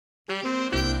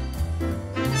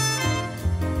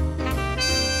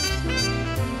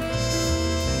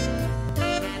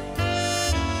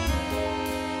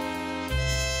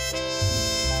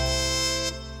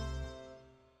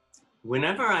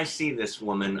Whenever I see this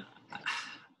woman,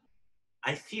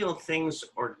 I feel things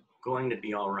are going to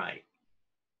be all right.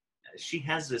 She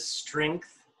has this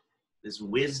strength, this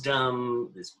wisdom,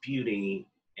 this beauty,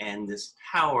 and this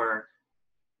power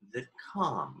that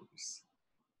calms.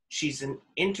 She's an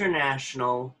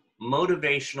international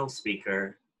motivational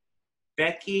speaker,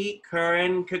 Becky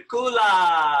Curran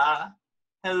Kekula.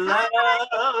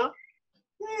 Hello.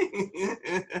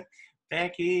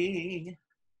 Becky.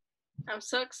 I'm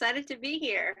so excited to be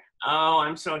here. Oh,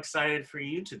 I'm so excited for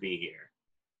you to be here.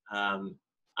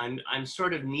 I'm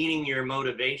sort of needing your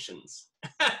motivations,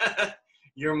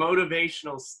 your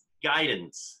motivational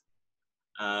guidance.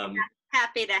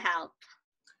 Happy to help.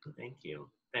 Thank you.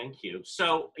 Thank you.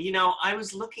 So, I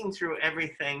was looking through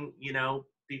everything,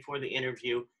 before the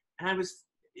interview, and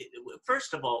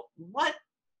first of all, what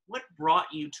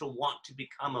brought you to want to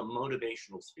become a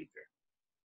motivational speaker?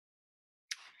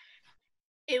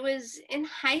 It was in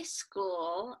high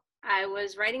school. I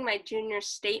was writing my junior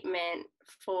statement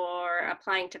for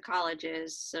applying to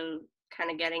colleges, so kind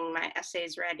of getting my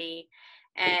essays ready.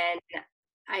 And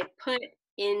I put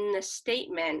in the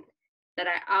statement that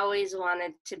I always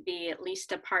wanted to be at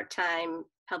least a part-time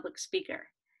public speaker.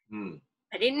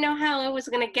 I didn't know how I was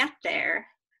going to get there,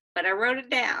 but I wrote it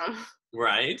down.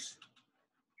 Right.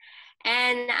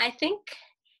 And I think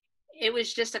it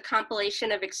was just a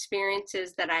compilation of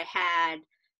experiences that I had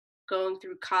going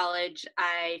through college.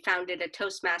 I founded a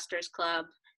Toastmasters club.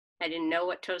 I didn't know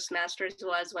what Toastmasters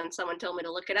was when someone told me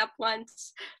to look it up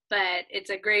once, but it's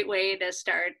a great way to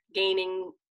start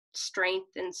gaining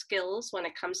strength and skills when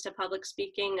it comes to public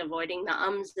speaking, avoiding the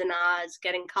ums and ahs,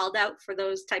 getting called out for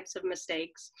those types of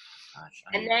mistakes.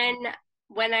 And then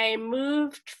when I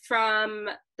moved from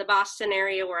the Boston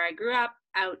area where I grew up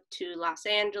out to Los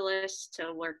Angeles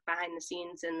to work behind the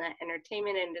scenes in the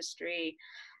entertainment industry,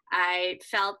 I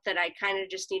felt that I kind of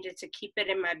just needed to keep it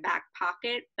in my back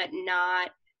pocket, but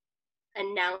not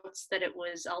announce that it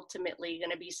was ultimately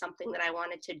going to be something that I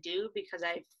wanted to do, because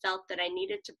I felt that I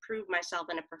needed to prove myself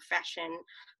in a profession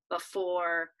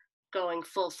before going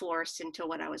full force into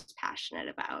what I was passionate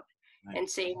about. Right. And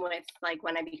same with like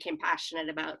when I became passionate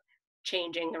about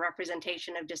changing the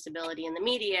representation of disability in the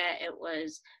media, it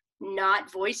was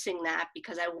not voicing that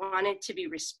because I wanted to be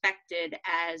respected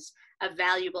as a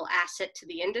valuable asset to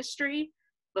the industry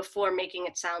before making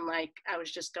it sound like I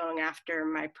was just going after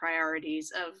my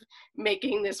priorities of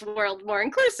making this world more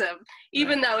inclusive,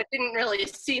 even though it didn't really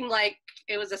seem like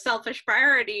it was a selfish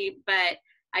priority, but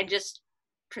I just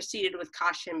proceeded with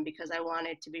caution because I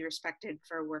wanted to be respected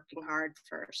for working hard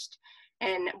first.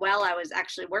 And while I was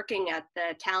actually working at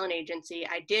the talent agency,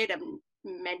 I did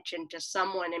mention to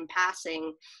someone in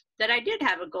passing that I did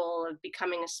have a goal of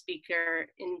becoming a speaker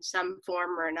in some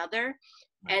form or another.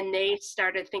 Right. And they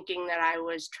started thinking that I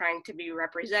was trying to be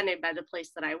represented by the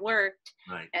place that I worked.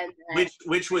 Right. And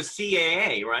which was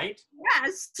CAA, right?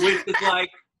 Yes. Which is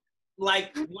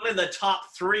like one of the top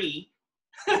three.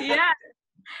 Yeah.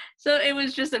 So it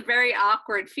was just a very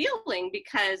awkward feeling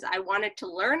because I wanted to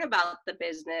learn about the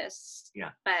business,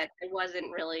 but I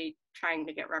wasn't really trying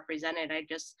to get represented. I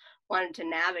just wanted to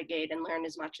navigate and learn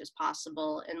as much as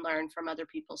possible and learn from other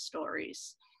people's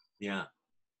stories. Yeah.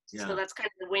 So that's kind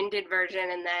of the winded version.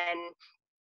 And then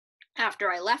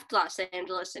after I left Los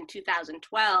Angeles in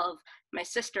 2012, my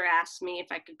sister asked me if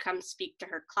I could come speak to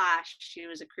her class. She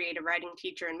was a creative writing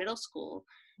teacher in middle school.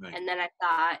 Right. And then I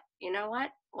thought, you know what?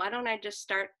 Why don't I just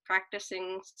start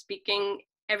practicing speaking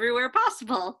everywhere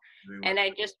possible? And I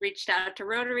just reached out to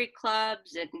Rotary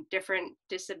clubs and different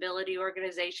disability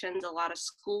organizations. A lot of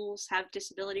schools have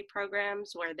disability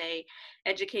programs where they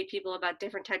educate people about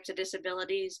different types of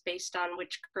disabilities based on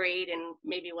which grade and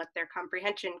maybe what their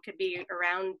comprehension could be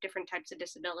around different types of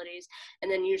disabilities.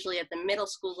 And then usually at the middle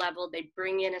school level, they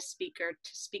bring in a speaker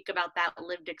to speak about that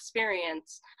lived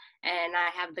experience. And I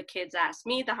have the kids ask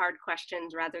me the hard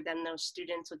questions rather than those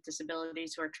students with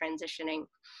disabilities who are transitioning.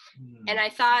 And I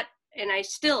thought, and I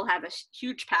still have a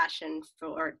huge passion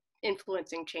for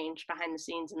influencing change behind the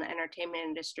scenes in the entertainment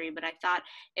industry, but I thought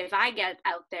if I get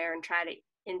out there and try to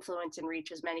influence and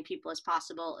reach as many people as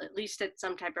possible, at least it's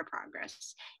some type of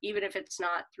progress. Even if it's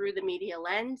not through the media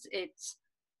lens, it's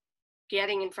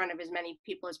getting in front of as many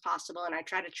people as possible. And I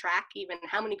try to track even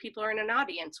how many people are in an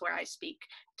audience where I speak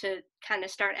to kind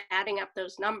of start adding up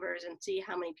those numbers and see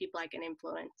how many people I can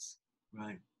influence.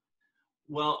 Right.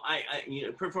 Well,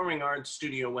 Performing Arts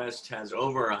Studio West has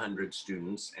over 100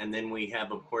 students. And then we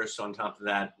have, of course, on top of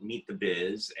that, Meet the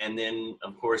Biz. And then,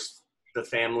 of course, the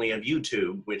family of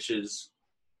YouTube, which is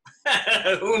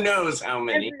who knows how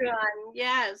many. Everyone,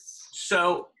 yes.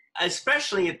 So,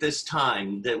 especially at this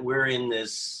time that we're in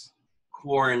this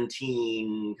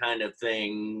quarantine kind of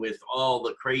thing with all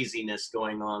the craziness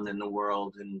going on in the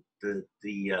world and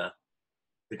the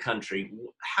country.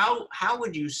 How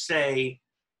would you say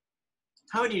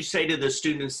to the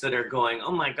students that are going,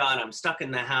 oh my God, I'm stuck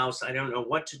in the house, I don't know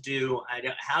what to do,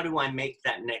 how do I make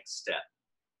that next step?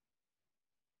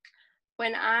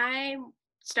 When I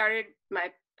started my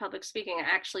public speaking, I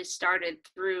actually started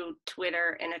through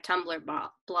Twitter and a Tumblr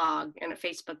blog and a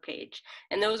Facebook page.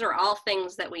 And those are all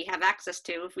things that we have access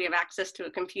to. If we have access to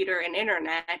a computer and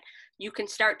internet, you can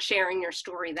start sharing your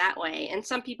story that way. And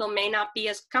some people may not be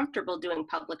as comfortable doing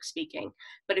public speaking,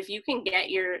 but if you can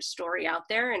get your story out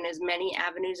there in as many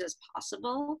avenues as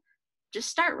possible, just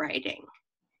start writing.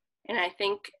 And I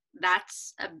think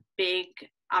that's a big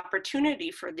opportunity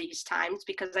for these times,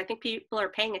 because I think people are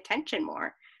paying attention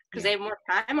more because they have more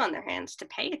time on their hands to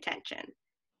pay attention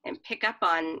and pick up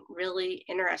on really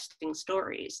interesting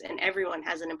stories. And everyone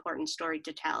has an important story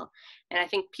to tell. And I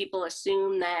think people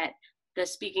assume that the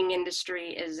speaking industry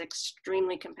is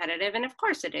extremely competitive, and of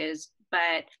course it is,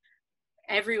 but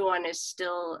everyone is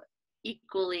still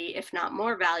equally, if not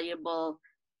more valuable,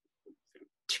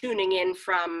 tuning in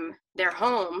from their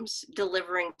homes,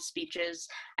 delivering speeches.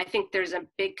 I think there's a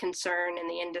big concern in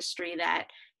the industry that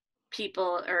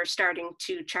people are starting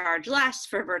to charge less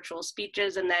for virtual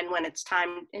speeches, and then when it's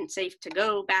time and safe to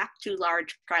go back to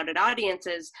large crowded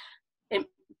audiences, and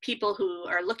people who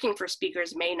are looking for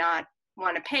speakers may not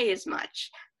want to pay as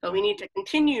much. But we need to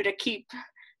continue to keep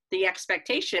the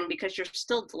expectation, because you're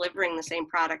still delivering the same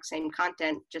product, same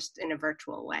content, just in a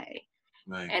virtual way.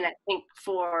 Right. And I think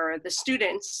for the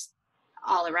students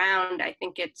all around, I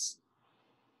think it's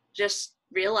just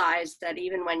realize that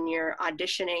even when you're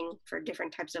auditioning for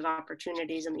different types of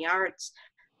opportunities in the arts,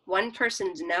 one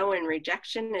person's no and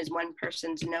rejection is one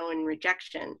person's no and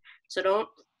rejection. So don't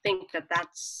think that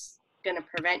that's going to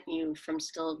prevent you from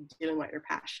still doing what you're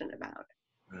passionate about.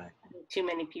 Right. I think too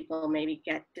many people maybe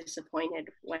get disappointed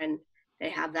when they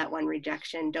have that one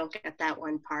rejection, don't get that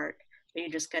one part, but you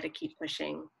just got to keep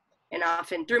pushing. And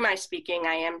often through my speaking,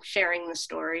 I am sharing the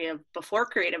story of before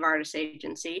Creative Artists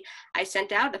Agency, I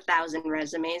sent out 1,000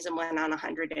 resumes and went on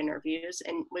 100 interviews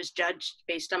and was judged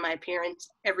based on my appearance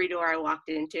every door I walked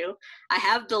into. I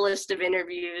have the list of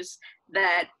interviews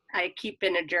that I keep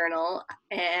in a journal,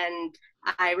 and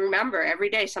I remember every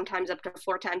day, sometimes up to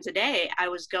 4 times a day, I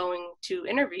was going to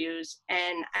interviews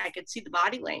and I could see the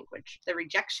body language, the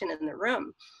rejection in the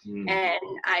room. And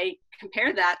I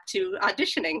compare that to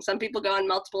auditioning. Some people go on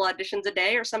multiple auditions a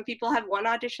day, or some people have one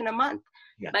audition a month.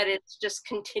 Yeah. But it's just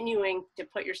continuing to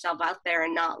put yourself out there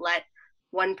and not let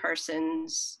one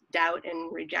person's doubt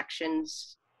and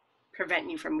rejections prevent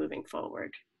you from moving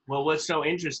forward. Well, what's so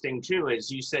interesting too is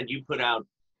you said you put out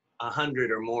 100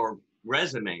 or more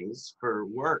resumes for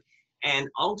work. And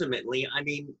ultimately, I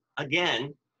mean,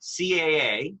 again,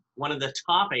 CAA, one of the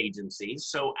top agencies.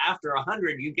 So after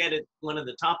 100, you get it, one of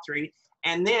the top 3.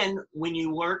 And then when you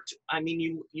worked, I mean,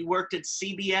 you worked at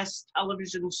CBS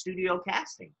television studio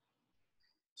casting.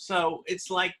 So it's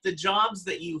like the jobs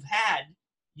that you've had,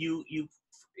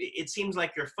 it seems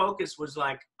like your focus was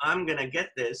like, I'm going to get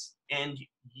this. And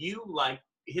you like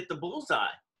hit the bullseye.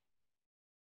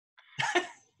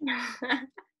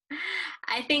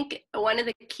 I think one of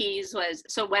the keys was,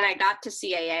 so when I got to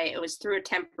CAA, it was through a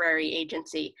temporary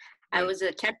agency. Right. I was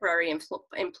a temporary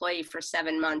employee for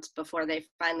 7 months before they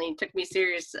finally took me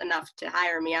serious enough to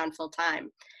hire me on full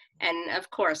time. And of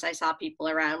course, I saw people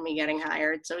around me getting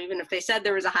hired. So even if they said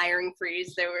there was a hiring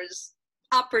freeze, there was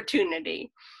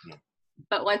opportunity. Yeah.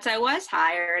 But once I was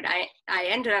hired, I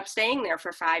ended up staying there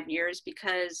for 5 years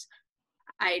because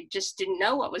I just didn't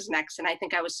know what was next. And I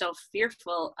think I was so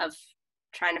fearful of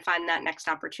trying to find that next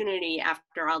opportunity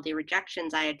after all the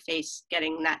rejections I had faced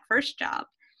getting that first job.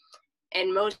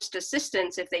 And most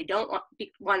assistants, if they don't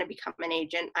want to become an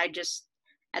agent, I just,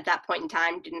 at that point in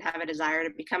time, didn't have a desire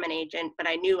to become an agent, but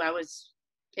I knew I was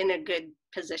in a good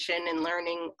position and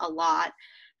learning a lot.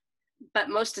 But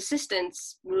most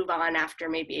assistants move on after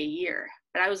maybe a year,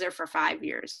 but I was there for 5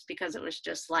 years because it was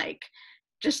just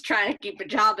trying to keep a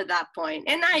job at that point.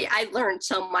 And I learned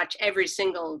so much every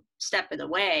single step of the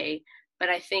way, but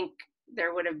I think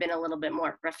there would have been a little bit more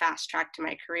of a fast track to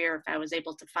my career if I was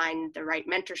able to find the right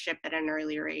mentorship at an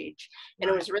earlier age. And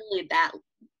it was really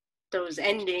those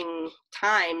ending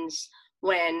times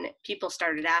when people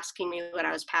started asking me what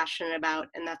I was passionate about.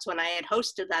 And that's when I had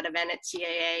hosted that event at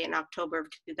CAA in October of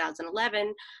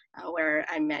 2011, where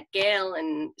I met Gail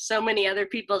and so many other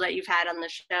people that you've had on the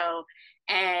show.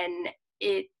 And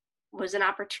it was an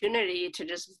opportunity to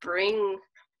just bring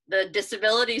the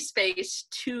disability space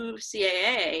to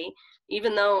CAA,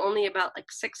 even though only about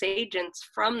like 6 agents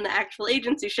from the actual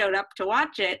agency showed up to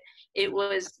watch it, it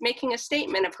was making a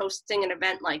statement of hosting an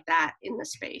event like that in the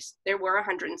space. There were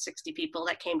 160 people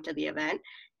that came to the event,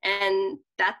 and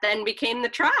that then became the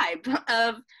tribe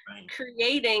of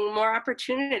creating more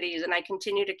opportunities. And I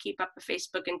continue to keep up a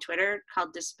Facebook and Twitter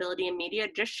called Disability in Media,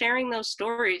 just sharing those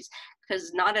stories,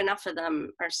 because not enough of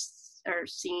them are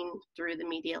seen through the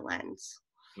media lens.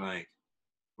 Right,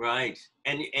 right.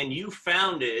 And you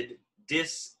founded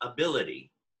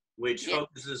Disability, which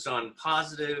focuses on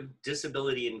positive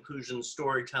disability inclusion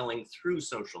storytelling through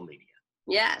social media.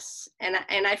 Yes, and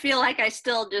I feel like I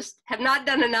still just have not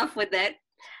done enough with it,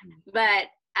 but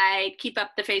I keep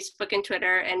up the Facebook and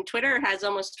Twitter has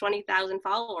almost 20,000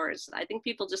 followers. I think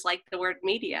people just like the word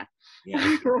media.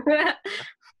 Yeah.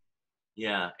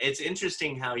 Yeah, it's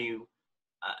interesting how you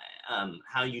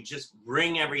just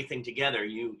bring everything together.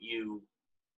 You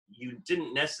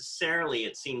didn't necessarily,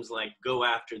 it seems like, go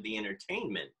after the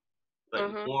entertainment,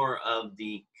 but more of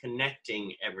the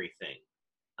connecting everything,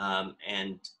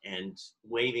 and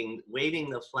waving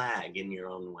the flag in your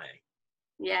own way.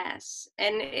 Yes,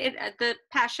 and the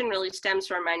passion really stems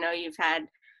from, I know you've had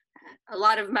a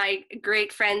lot of my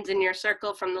great friends in your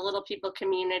circle from the Little People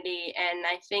community, and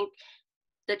I think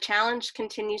the challenge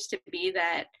continues to be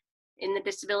that in the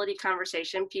disability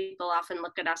conversation, people often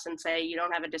look at us and say, you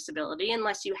don't have a disability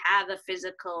unless you have a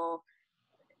physical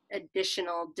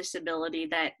additional disability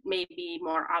that may be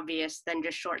more obvious than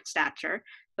just short stature,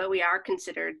 but we are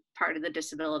considered part of the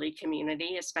disability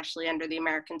community, especially under the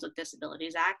Americans with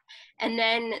Disabilities Act. And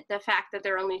then the fact that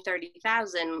there are only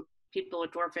 30,000 people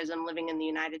with dwarfism living in the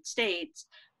United States,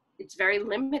 it's very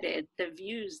limited, the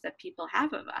views that people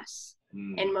have of us.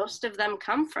 And most of them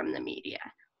come from the media,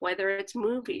 whether it's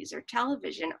movies or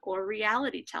television or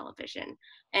reality television.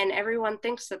 And everyone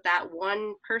thinks that that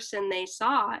one person they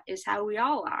saw is how we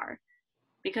all are,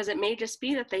 because it may just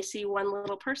be that they see one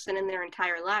little person in their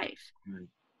entire life.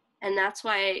 And that's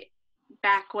why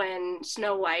back when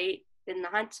Snow White and the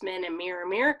Huntsman and Mirror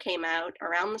Mirror came out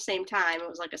around the same time, it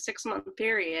was like a 6-month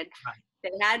period. They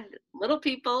had little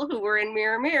people who were in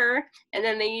Mirror Mirror, and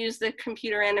then they used the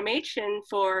computer animation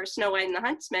for Snow White and the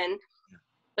Huntsman.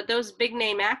 But those big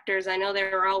name actors, I know they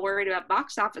were all worried about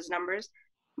box office numbers.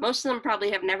 Most of them probably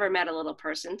have never met a little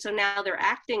person. So now they're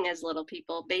acting as little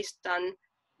people based on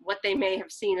what they may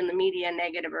have seen in the media,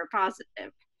 negative or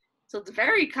positive. So it's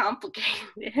very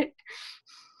complicated.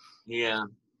 Yeah.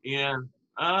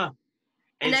 And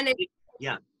then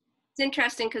it's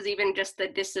interesting because even just the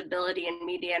disability in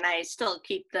media, and I still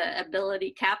keep the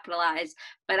ability capitalized,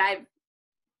 but I've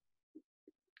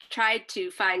tried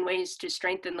to find ways to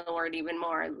strengthen the word even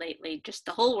more lately, just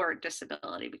the whole word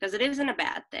disability, because it isn't a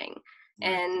bad thing.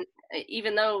 And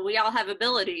even though we all have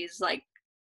abilities, like,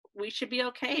 we should be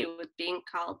okay with being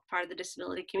called part of the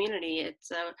disability community.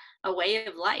 It's a way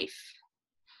of life.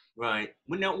 Right.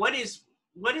 Well, now, what is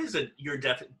your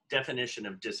definition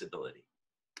of disability?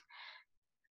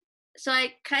 So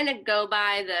I kind of go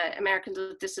by the Americans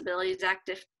with Disabilities Act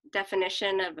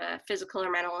definition of a physical or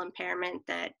mental impairment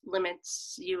that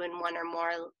limits you in one or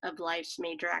more of life's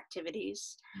major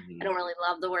activities. I don't really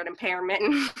love the word impairment.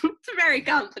 It's very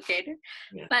complicated.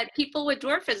 But people with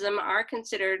dwarfism are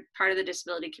considered part of the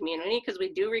disability community because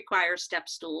we do require step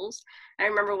stools. I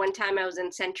remember one time I was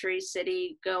in Century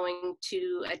City going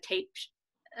to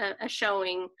a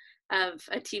showing of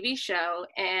a TV show,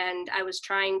 and I was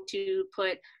trying to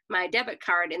put my debit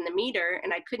card in the meter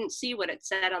and I couldn't see what it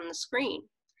said on the screen.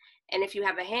 And if you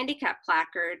have a handicap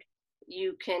placard,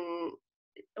 you can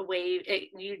waive it,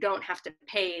 you don't have to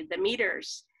pay the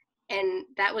meters. And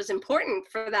that was important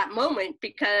for that moment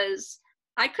because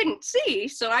I couldn't see,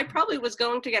 so I probably was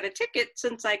going to get a ticket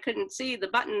since I couldn't see the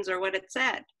buttons or what it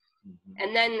said.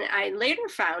 And then I later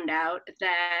found out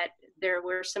that there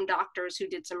were some doctors who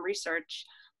did some research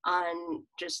on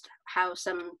just how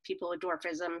some people with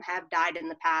dwarfism have died in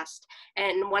the past.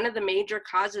 And one of the major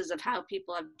causes of how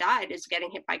people have died is getting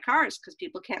hit by cars because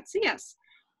people can't see us.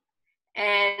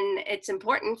 And it's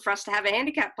important for us to have a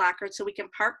handicap placard so we can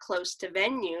park close to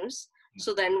venues,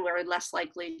 so then we're less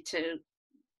likely to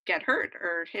get hurt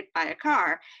or hit by a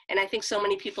car. And I think so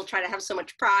many people try to have so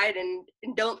much pride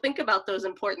and don't think about those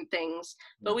important things,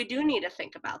 but we do need to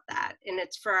think about that, and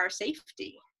it's for our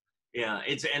safety. Yeah,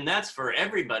 and that's for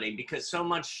everybody, because so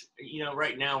much,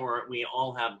 right now we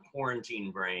all have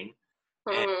quarantine brain.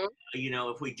 And,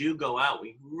 if we do go out,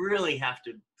 we really have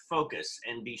to focus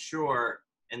and be sure,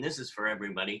 and this is for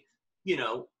everybody,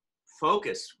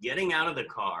 focus, getting out of the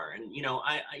car. And,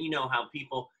 how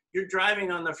people, you're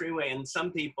driving on the freeway and some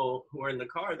people who are in the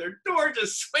car, their door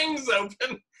just swings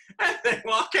open and they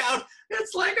walk out.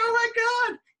 It's like, oh my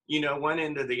God, one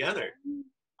end or the other.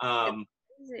 Um,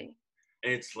 It's crazy.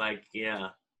 it's like, yeah.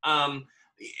 Um,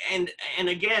 and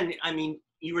again, I mean,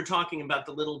 you were talking about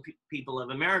the little people of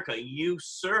America. You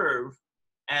serve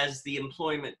as the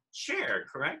employment chair,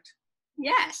 correct?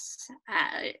 Yes.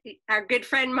 Our good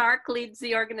friend Mark leads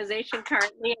the organization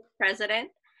currently as president.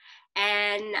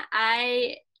 And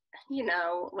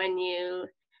when you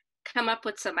come up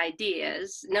with some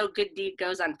ideas, no good deed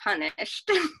goes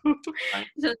unpunished. Right.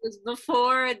 So it was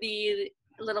before the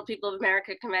Little People of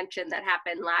America convention that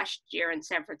happened last year in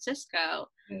San Francisco.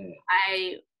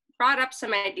 I brought up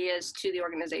some ideas to the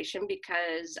organization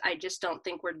because I just don't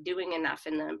think we're doing enough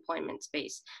in the employment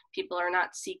space. People are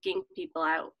not seeking people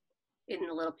out in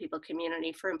the Little People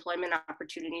community for employment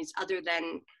opportunities other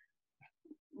than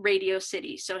Radio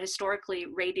City. So historically,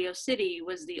 Radio City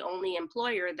was the only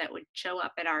employer that would show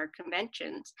up at our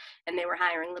conventions, and they were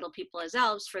hiring Little People as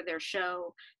Elves for their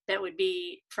show that would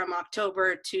be from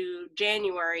October to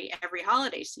January every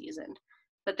holiday season.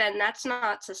 But then that's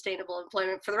not sustainable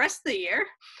employment for the rest of the year.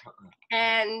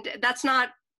 And that's not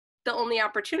the only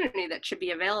opportunity that should be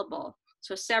available.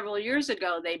 So several years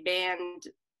ago, they banned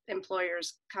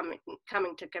employers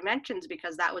coming to conventions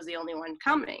because that was the only one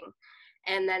coming.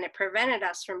 And then it prevented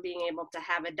us from being able to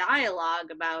have a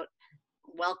dialogue about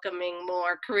welcoming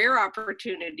more career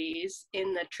opportunities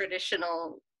in the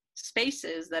traditional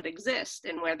spaces that exist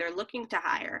and where they're looking to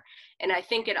hire. And I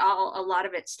think a lot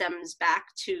of it stems back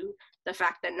to the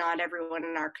fact that not everyone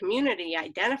in our community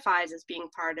identifies as being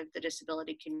part of the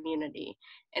disability community.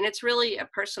 And it's really a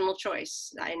personal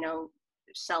choice. I know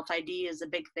self-ID is a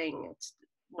big thing. It's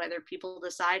whether people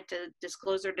decide to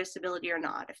disclose their disability or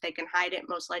not. If they can hide it,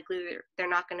 most likely they're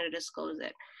not going to disclose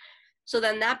it. So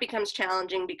then that becomes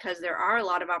challenging because there are a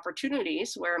lot of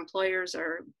opportunities where employers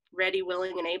are ready,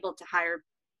 willing, and able to hire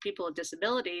people with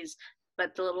disabilities,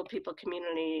 but the Little People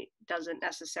community doesn't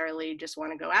necessarily just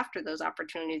want to go after those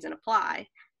opportunities and apply.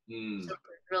 So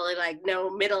there's really like no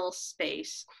middle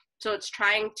space. So it's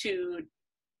trying to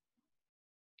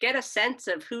get a sense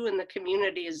of who in the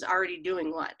community is already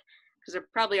doing what. Because there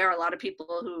probably are a lot of people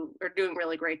who are doing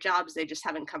really great jobs, they just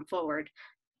haven't come forward.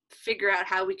 Figure out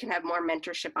how we can have more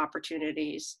mentorship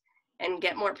opportunities and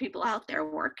get more people out there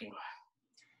working.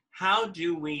 How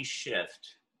do we shift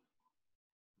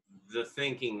the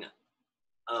thinking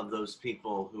of those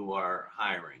people who are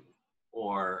hiring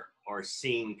or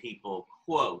seeing people,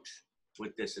 quote,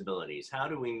 with disabilities? How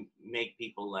do we make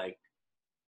people like,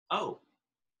 oh,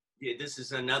 this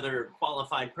is another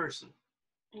qualified person?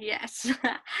 Yes.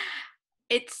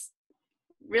 It's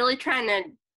really trying to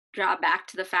draw back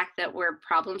to the fact that we're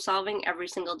problem solving every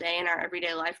single day in our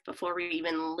everyday life before we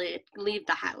even leave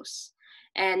the house.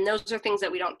 And those are things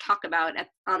that we don't talk about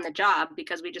on the job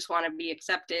because we just want to be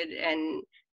accepted and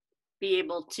be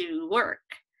able to work.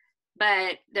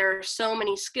 But there are so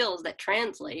many skills that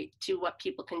translate to what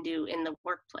people can do in the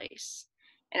workplace.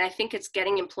 And I think it's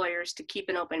getting employers to keep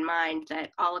an open mind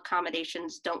that all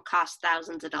accommodations don't cost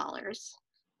thousands of dollars.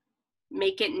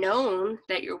 Make it known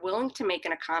that you're willing to make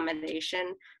an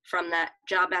accommodation from that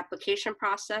job application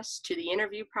process to the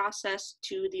interview process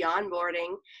to the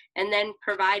onboarding, and then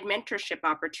provide mentorship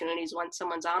opportunities once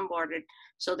someone's onboarded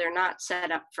so they're not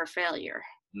set up for failure.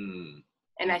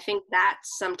 And I think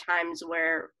that's sometimes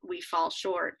where we fall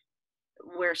short.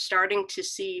 We're starting to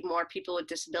see more people with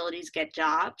disabilities get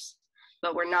jobs,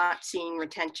 but we're not seeing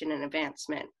retention and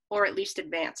advancement, or at least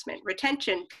advancement.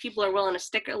 Retention, people are willing to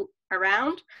stick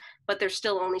around, but they're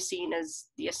still only seen as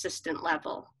the assistant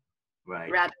level,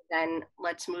 right? Rather than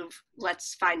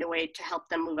let's find a way to help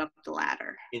them move up the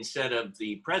ladder. Instead of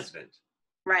the president,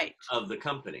 right, of the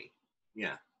company.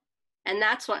 Yeah. And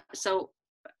that's what, so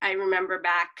I remember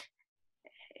back,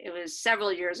 it was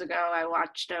several years ago, I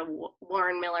watched a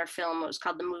Warren Miller film. It was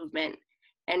called The Movement.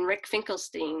 And Rick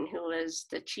Finkelstein, who was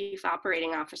the chief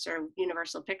operating officer of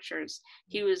Universal Pictures,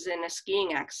 he was in a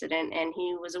skiing accident and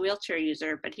he was a wheelchair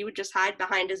user, but he would just hide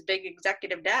behind his big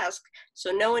executive desk so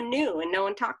no one knew and no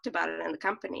one talked about it in the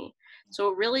company. So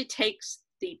it really takes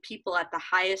the people at the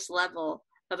highest level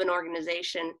of an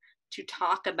organization to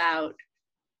talk about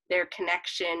their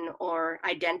connection or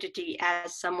identity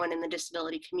as someone in the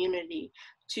disability community,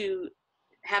 to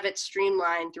have it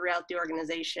streamlined throughout the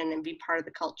organization and be part of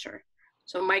the culture.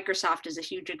 So Microsoft is a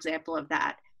huge example of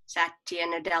that. Satya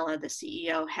Nadella, the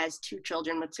CEO, has 2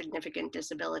 children with significant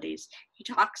disabilities. He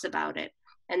talks about it.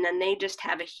 And then they just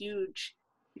have a huge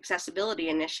accessibility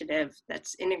initiative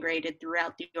that's integrated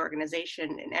throughout the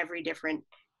organization in every different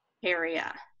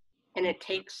area. And it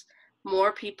takes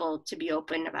more people to be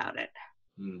open about it.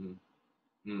 I'm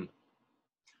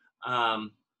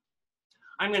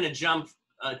going to jump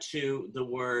to the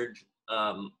word,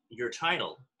 your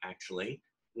title, actually,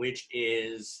 which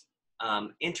is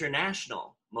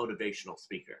international motivational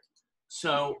speaker.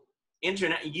 So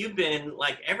you've been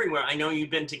like everywhere. I know you've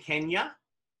been to Kenya.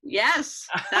 Yes,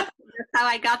 that's how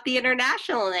I got the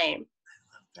international name.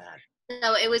 I love that.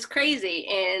 So it was crazy.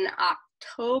 In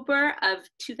October of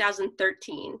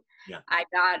 2013, I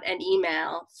got an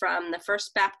email from the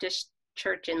First Baptist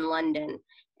Church in London,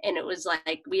 and it was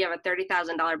like, we have a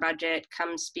 $30,000 budget,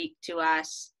 come speak to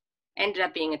us. Ended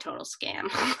up being a total scam.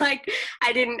 Like,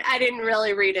 I didn't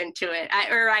really read into it.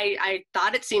 I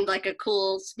thought it seemed like a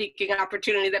cool speaking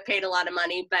opportunity that paid a lot of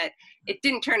money, but it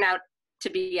didn't turn out to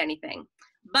be anything.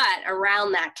 But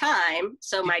around that time,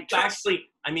 so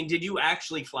did you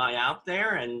actually fly out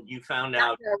there and you found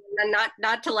out?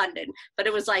 Not to London, but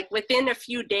it was like within a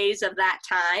few days of that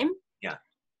time. Yeah.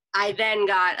 I then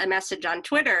got a message on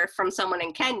Twitter from someone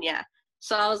in Kenya.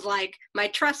 So I was like, my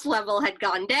trust level had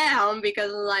gone down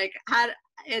because like,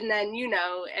 and then, you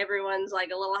know, everyone's like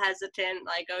a little hesitant,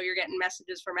 like, oh, you're getting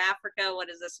messages from Africa. What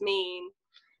does this mean?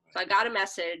 So I got a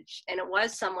message, and it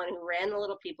was someone who ran the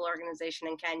Little People organization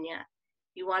in Kenya.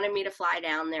 He wanted me to fly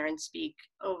down there and speak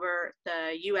over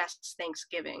the U.S.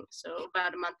 Thanksgiving. So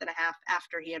about a month and a half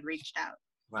after he had reached out.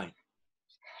 Right.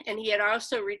 And he had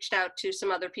also reached out to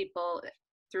some other people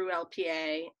through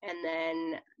LPA, and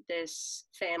then this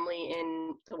family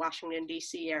in the Washington,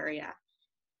 D.C. area.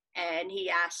 And he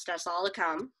asked us all to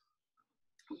come.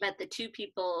 But the two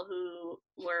people who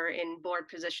were in board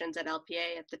positions at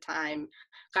LPA at the time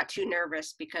got too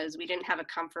nervous because we didn't have a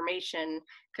confirmation,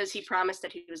 because he promised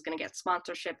that he was going to get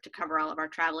sponsorship to cover all of our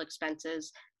travel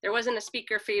expenses. There wasn't a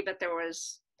speaker fee, but there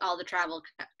was all the travel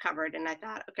covered. And I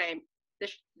thought, okay,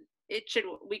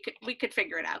 we could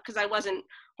figure it out, because I wasn't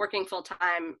working full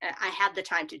time. I had the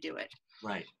time to do it.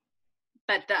 Right.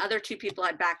 But the other two people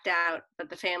had backed out, but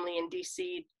the family in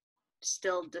DC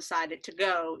still decided to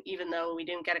go, even though we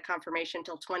didn't get a confirmation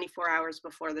until 24 hours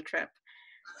before the trip.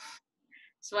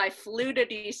 So I flew to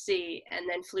DC and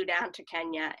then flew down to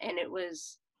Kenya, and it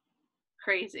was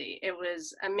crazy. It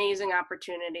was an amazing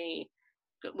opportunity.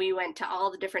 We went to all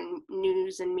the different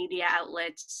news and media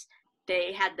outlets.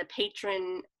 They had the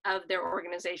patron of their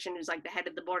organization, who's like the head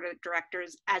of the board of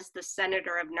directors, as the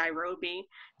senator of Nairobi.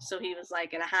 So he was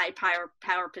like in a high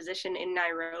power position in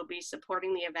Nairobi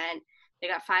supporting the event. They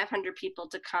got 500 people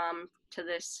to come to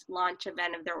this launch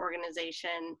event of their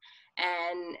organization.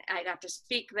 And I got to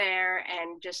speak there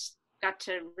and just got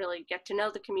to really get to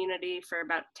know the community for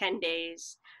about 10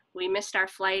 days. We missed our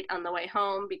flight on the way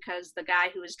home because the guy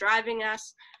who was driving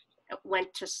us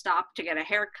went to stop to get a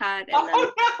haircut, and then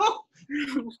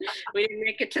we didn't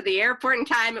make it to the airport in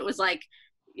time. It was like,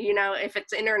 you know, if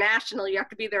it's international, you have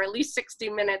to be there at least 60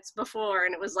 minutes before,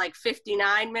 and it was like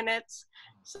 59 minutes.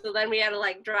 So then we had to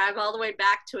like drive all the way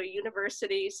back to a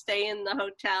university, stay in the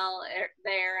hotel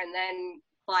there, and then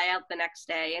fly out the next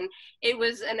day. And it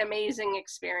was an amazing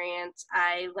experience.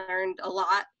 I learned a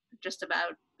lot just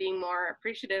about being more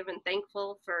appreciative and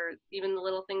thankful for even the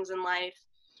little things in life.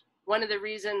 One of the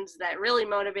reasons that really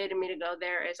motivated me to go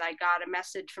there is I got a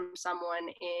message from someone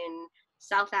in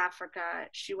South Africa.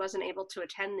 She wasn't able to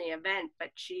attend the event, but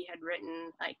she had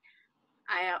written, like,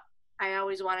 I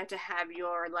always wanted to have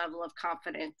your level of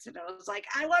confidence. And I was like,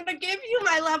 I want to give you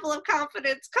my level of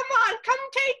confidence. Come on, come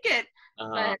take it.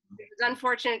 But it was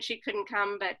unfortunate she couldn't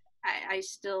come, but I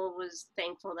still was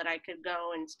thankful that I could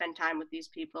go and spend time with these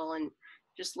people and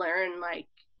just learn, like,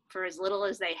 for as little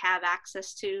as they have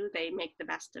access to, they make the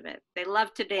best of it. They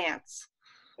love to dance.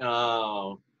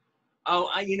 I'm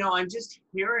just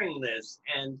hearing this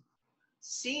and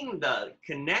seeing the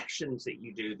connections that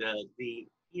you do,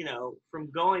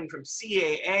 from going from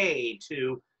CAA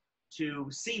to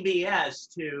CBS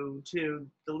to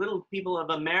the Little People of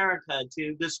America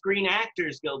to the Screen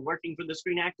Actors Guild, working for the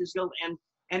Screen Actors Guild,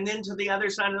 and then to the other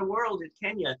side of the world at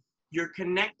Kenya. You're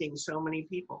connecting so many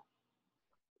people.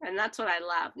 And that's what I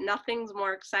love. Nothing's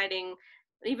more exciting.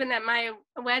 Even at my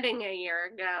wedding a year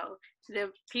ago,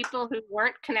 the people who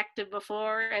weren't connected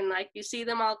before, and like you see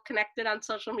them all connected on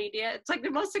social media, it's like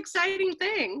the most exciting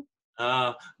thing.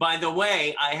 By the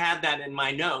way, I had that in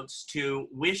my notes to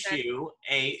wish you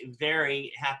a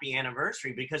very happy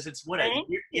anniversary, because it's what, a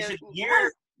year, is it a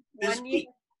year? Yes, 1 year.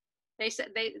 They said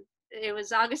it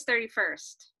was August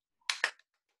 31st.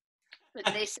 But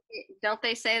don't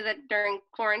they say that during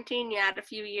quarantine you add a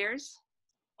few years?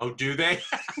 Oh, do they?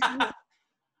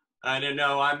 I don't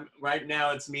know. Right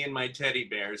now it's me and my teddy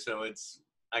bear, so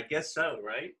I guess so,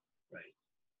 right? Right.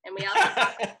 And we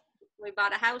also we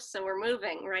bought a house, so we're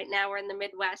moving. Right now we're in the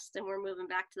Midwest, and we're moving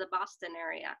back to the Boston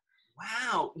area.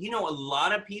 Wow. A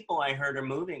lot of people I heard are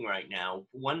moving right now,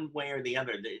 one way or the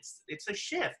other. It's a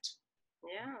shift.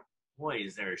 Yeah. boy,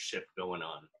 is there a shift going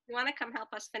on. You want to come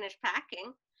help us finish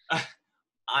packing?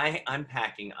 I'm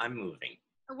packing. I'm moving.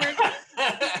 We're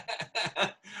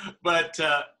But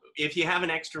if you have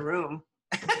an extra room.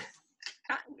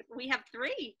 we have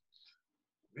 3.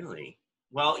 Really?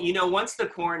 Well, once the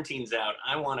quarantine's out,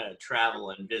 I want to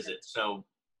travel and visit. So,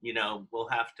 we'll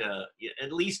have to,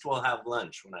 at least we'll have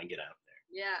lunch when I get out there.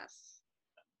 Yes.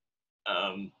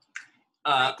 Um,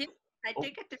 I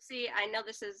did get to see, I know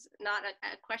this is not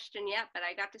a question yet, but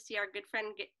I got to see our good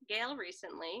friend Gail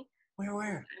recently.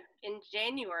 Where? In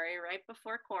January, right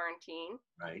before quarantine.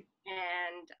 Right.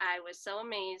 And I was so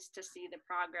amazed to see the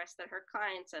progress that her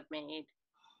clients have made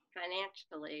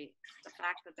financially. The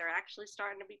fact that they're actually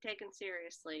starting to be taken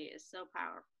seriously is so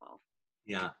powerful.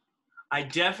 Yeah. I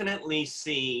definitely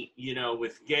see,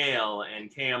 with Gail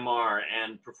and KMR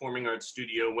and Performing Arts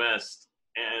Studio West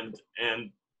and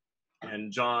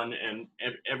John and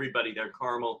everybody there,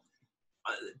 Carmel,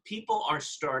 people are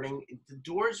starting, the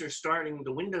doors are starting,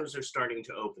 the windows are starting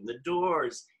to open, the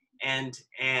doors, and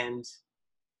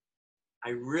I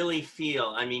really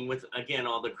feel, with, again,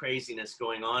 all the craziness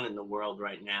going on in the world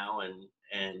right now and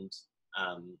in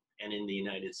the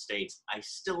United States, I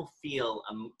still feel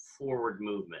a forward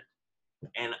movement.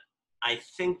 And I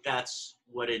think that's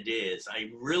what it is.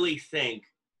 I really think,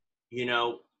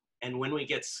 and when we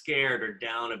get scared or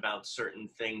down about certain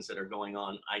things that are going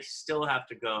on, I still have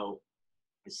to go,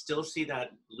 I still see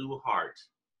that blue heart.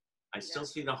 I still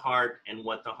see the heart and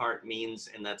what the heart means,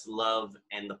 and that's love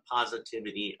and the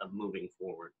positivity of moving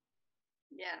forward.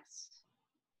 Yes.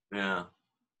 Yeah.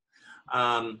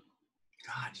 God,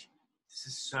 this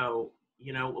is so,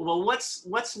 well,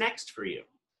 what's next for you?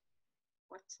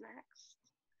 What's next?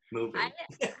 Moving. I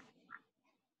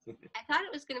thought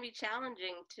it was going to be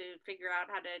challenging to figure out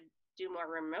how to do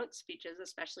more remote speeches,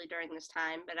 especially during this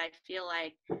time, but I feel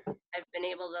like I've been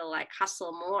able to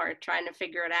hustle more trying to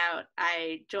figure it out.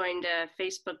 I joined a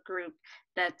Facebook group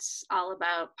that's all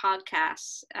about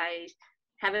podcasts. I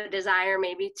have a desire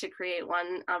maybe to create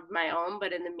one of my own,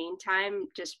 but in the meantime,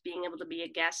 just being able to be a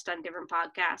guest on different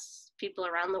podcasts, people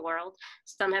around the world.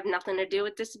 Some have nothing to do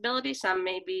with disability. Some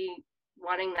may be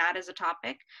wanting that as a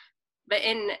topic.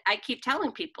 And I keep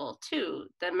telling people too,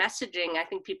 the messaging, I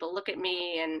think people look at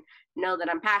me and know that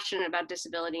I'm passionate about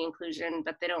disability inclusion,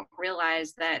 but they don't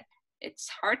realize that it's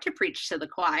hard to preach to the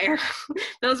choir.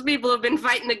 Those people have been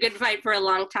fighting the good fight for a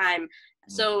long time.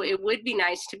 So it would be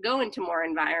nice to go into more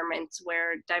environments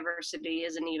where diversity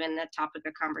isn't even a topic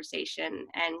of conversation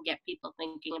and get people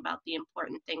thinking about the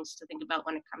important things to think about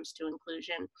when it comes to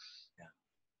inclusion.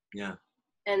 Yeah.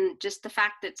 And just the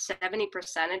fact that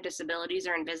 70% of disabilities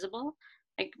are invisible,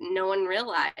 no one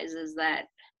realizes that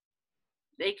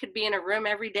they could be in a room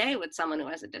every day with someone who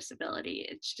has a disability.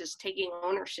 It's just taking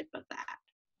ownership of that.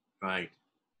 Right.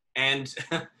 And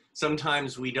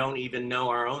sometimes we don't even know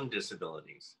our own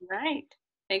disabilities. Right.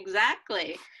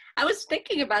 Exactly. I was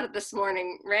thinking about it this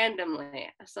morning randomly.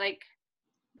 I was like,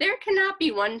 there cannot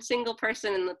be one single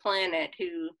person in the planet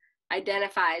who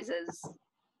identifies as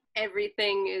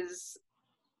everything is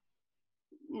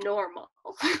normal.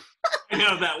 I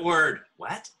know that word.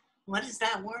 What is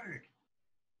that word?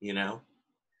 We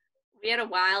had a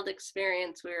wild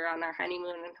experience. We were on our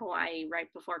honeymoon in Hawaii right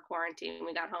before quarantine.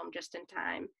 We got home just in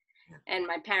time. And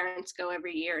my parents go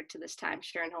every year to this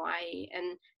timeshare in Hawaii,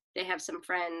 and they have some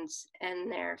friends, and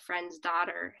their friend's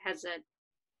daughter has a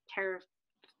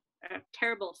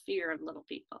terrible fear of little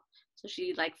people. So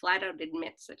she flat out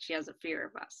admits that she has a fear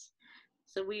of us.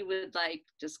 So we would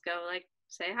just go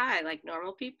say hi like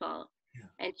normal people. Yeah.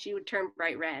 And she would turn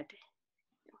bright red.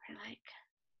 And we're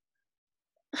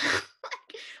like,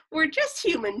 we're just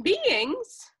human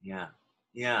beings. Yeah.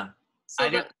 Yeah. So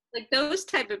those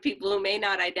type of people who may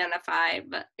not identify,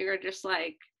 but you're just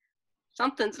like,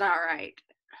 something's not right.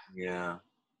 Yeah.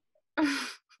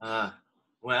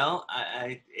 Well,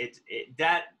 I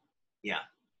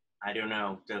don't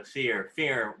know. The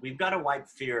fear, we've got to wipe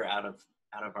fear out of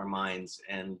our minds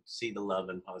and see the love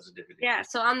and positivity. Yeah.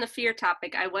 So on the fear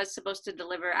topic, I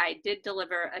did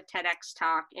deliver a TEDx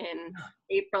talk in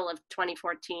April of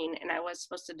 2014, and I was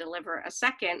supposed to deliver a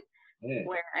second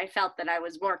where I felt that I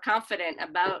was more confident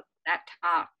about that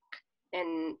talk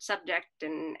and subject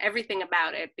and everything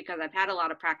about it, because I've had a lot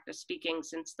of practice speaking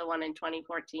since the one in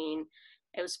 2014.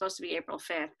 It was supposed to be April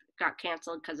 5th, got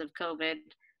canceled because of COVID.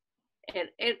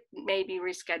 It may be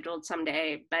rescheduled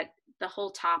someday, but the whole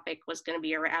topic was going to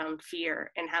be around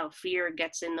fear and how fear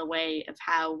gets in the way of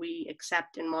how we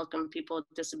accept and welcome people with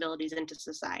disabilities into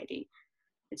society.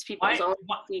 It's people's own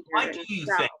fear.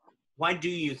 Why do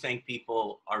you think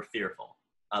people are fearful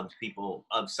of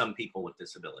some people with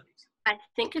disabilities? I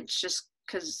think it's just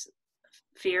because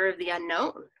fear of the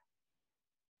unknown.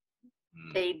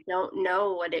 They don't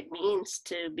know what it means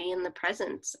to be in the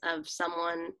presence of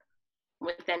someone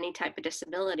with any type of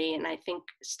disability. And I think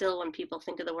still when people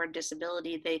think of the word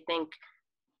disability, they think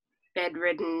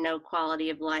bedridden, no quality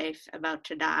of life, about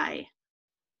to die,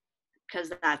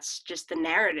 because that's just the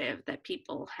narrative that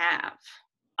people have.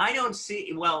 I don't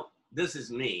see, well, this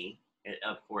is me,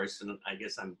 of course, and I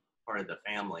guess I'm part of the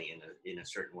family in a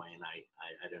certain way, and I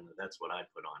don't know, that's what I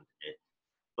put on it.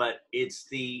 But it's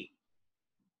the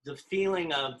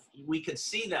feeling of, we could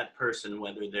see that person,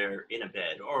 whether they're in a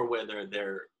bed or whether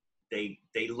they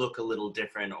look a little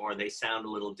different or they sound a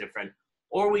little different,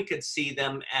 or we could see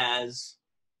them as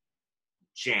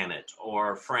Janet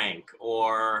or Frank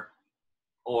or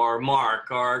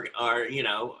Mark or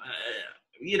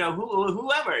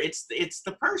whoever. It's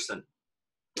the person.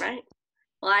 Right.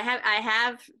 Well, I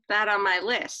have that on my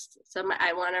list. So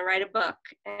I want to write a book,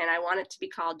 and I want it to be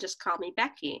called Just Call Me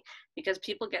Becky, because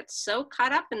people get so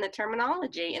caught up in the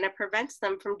terminology and it prevents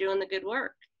them from doing the good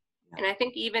work. And I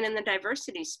think even in the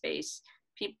diversity space,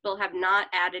 people have not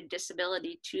added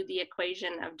disability to the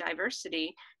equation of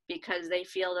diversity because they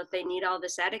feel that they need all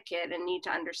this etiquette and need to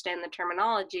understand the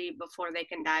terminology before they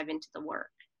can dive into the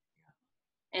work.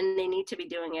 And they need to be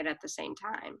doing it at the same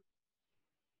time.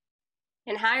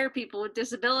 And hire people with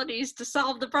disabilities to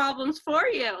solve the problems for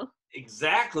you.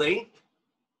 Exactly.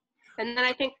 And then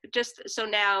I think just so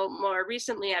now, more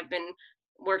recently, I've been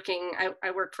working, I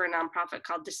work for a nonprofit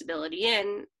called Disability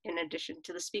in addition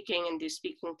to the speaking, and do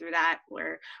speaking through that,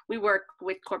 where we work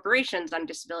with corporations on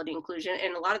disability inclusion.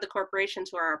 And a lot of the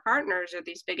corporations who are our partners are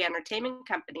these big entertainment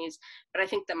companies. But I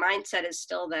think the mindset is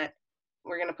still that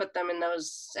we're going to put them in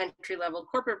those entry-level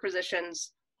corporate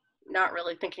positions, not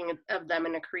really thinking of them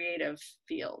in a creative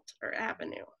field or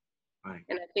avenue. Right.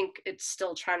 And I think it's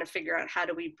still trying to figure out, how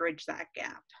do we bridge that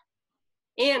gap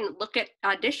and look at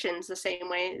auditions the same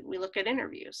way we look at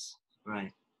interviews.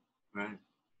 Right.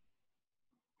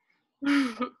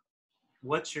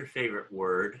 What's your favorite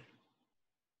word?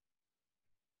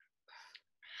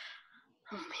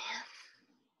 Oh man.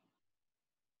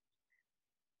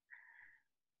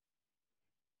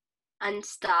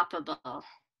 Unstoppable.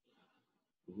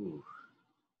 Ooh.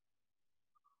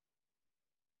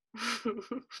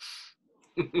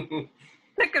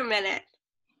 Took a minute.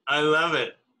 I love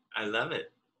it.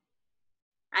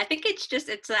 I think it's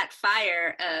that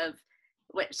fire of,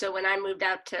 so when I moved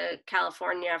out to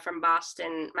California from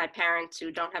Boston, my parents,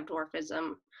 who don't have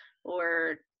dwarfism,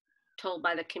 were told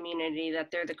by the community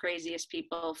that they're the craziest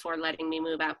people for letting me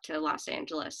move out to Los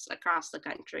Angeles across the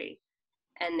country.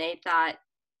 And they thought,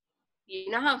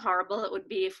 you know how horrible it would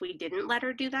be if we didn't let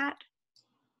her do that?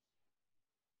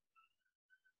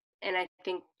 And I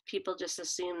think people just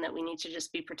assume that we need to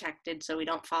just be protected so we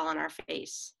don't fall on our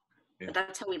face. Yeah. But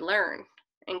that's how we learn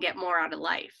and get more out of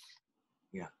life.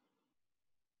 Yeah.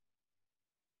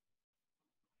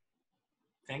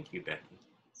 Thank you, Becky.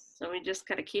 So we just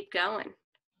got to keep going.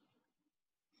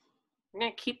 We're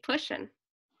going to keep pushing.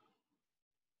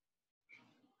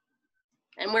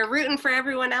 And we're rooting for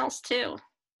everyone else too.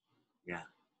 Yeah.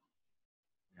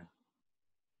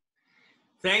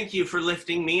 Thank you for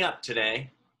lifting me up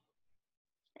today.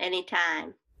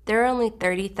 Anytime. There are only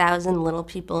 30,000 little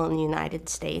people in the United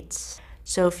States,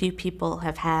 so few people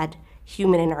have had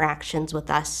human interactions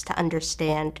with us to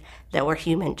understand that we're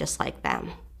human just like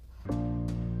them.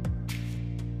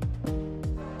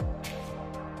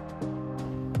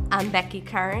 I'm Becky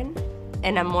Curran,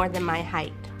 and I'm more than my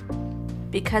height.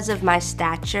 Because of my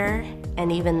stature,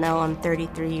 and even though I'm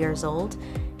 33 years old,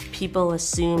 people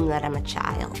assume that I'm a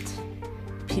child.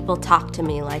 People talk to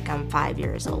me like I'm 5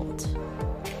 years old.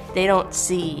 They don't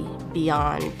see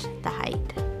beyond the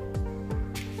height.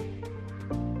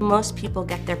 Most people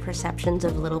get their perceptions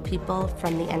of little people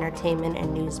from the entertainment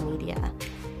and news media.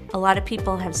 A lot of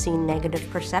people have seen negative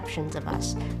perceptions of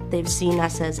us. They've seen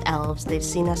us as elves, they've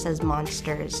seen us as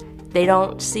monsters. They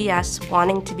don't see us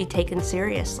wanting to be taken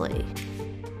seriously.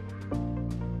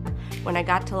 When I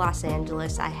got to Los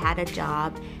Angeles, I had a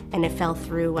job, and it fell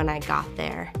through when I got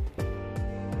there.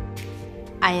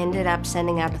 I ended up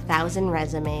sending out 1,000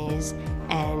 resumes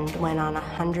and went on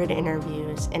 100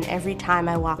 interviews, and every time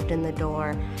I walked in the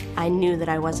door, I knew that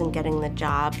I wasn't getting the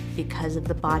job because of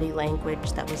the body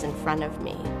language that was in front of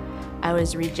me. I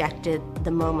was rejected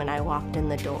the moment I walked in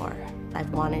the door. I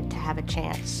wanted to have a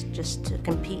chance just to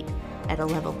compete at a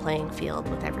level playing field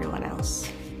with everyone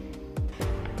else.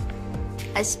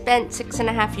 I spent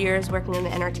 6.5 years working in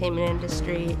the entertainment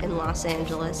industry in Los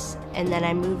Angeles, and then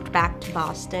I moved back to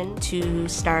Boston to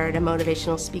start a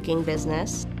motivational speaking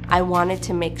business. I wanted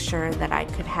to make sure that I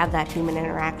could have that human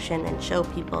interaction and show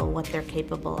people what they're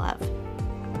capable of.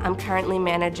 I'm currently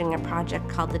managing a project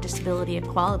called the Disability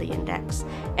Equality Index,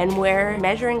 and we're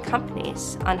measuring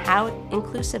companies on how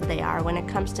inclusive they are when it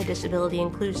comes to disability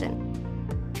inclusion.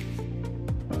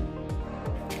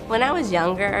 When I was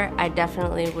younger, I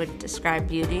definitely would describe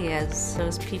beauty as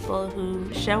those people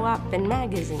who show up in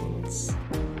magazines.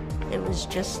 It was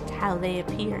just how they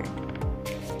appeared.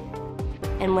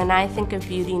 And when I think of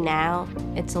beauty now,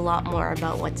 it's a lot more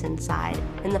about what's inside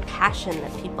and the passion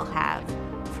that people have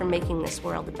for making this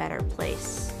world a better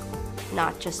place,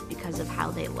 not just because of how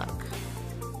they look.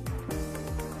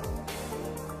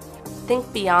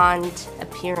 Think beyond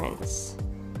appearance.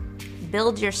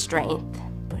 Build your strength,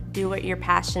 do what you're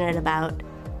passionate about,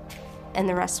 and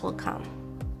the rest will come.